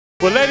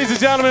Well, ladies and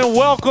gentlemen,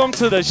 welcome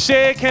to the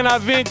Shed Can I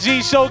Vent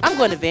G Show. I'm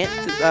going to vent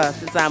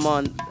since I'm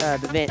on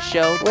the vent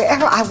show.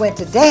 Wherever I went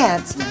to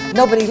dance,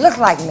 nobody looked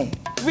like me.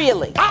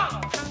 Really?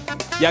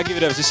 Y'all give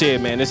it up to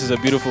Shed, man. This is a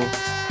beautiful,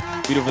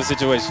 beautiful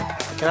situation.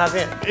 Can I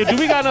vent? Do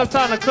we got enough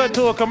time to cut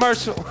to a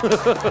commercial?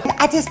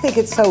 I just think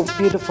it's so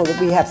beautiful that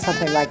we have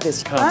something like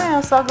this. I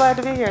am so glad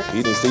to be here.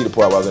 You didn't see the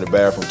part where I was in the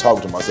bathroom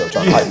talking to myself,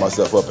 trying to hype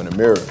myself up in the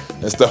mirror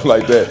and stuff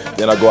like that.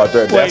 Then I go out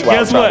there and that's why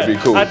I'm trying to be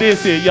cool. I did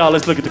see it. Y'all,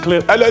 let's look at the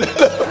clip. Wait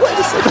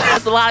a second.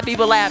 There's a lot of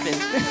people laughing,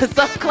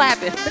 some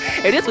clapping.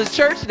 If this was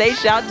church, they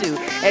shout too.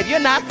 If you're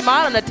not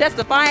smiling or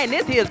testifying,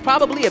 this here is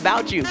probably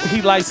about you.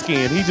 He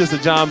light-skinned. He just a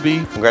John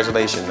B.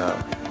 Congratulations on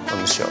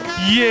the show.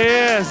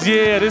 Yes,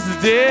 yeah, this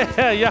is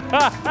it.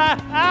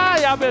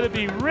 Y'all better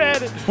be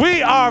ready.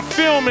 We are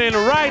filming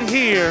right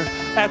here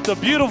at the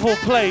beautiful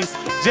place,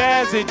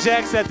 Jazz at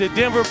Jack's at the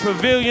Denver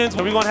Pavilions.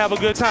 We're gonna have a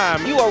good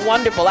time. You are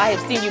wonderful. I have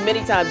seen you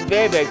many times.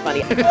 Very, very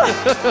funny.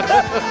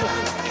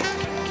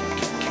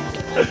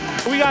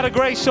 We got a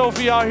great show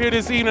for y'all here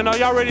this evening. Are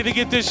y'all ready to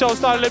get this show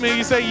started? Let me hear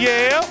you say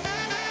yeah.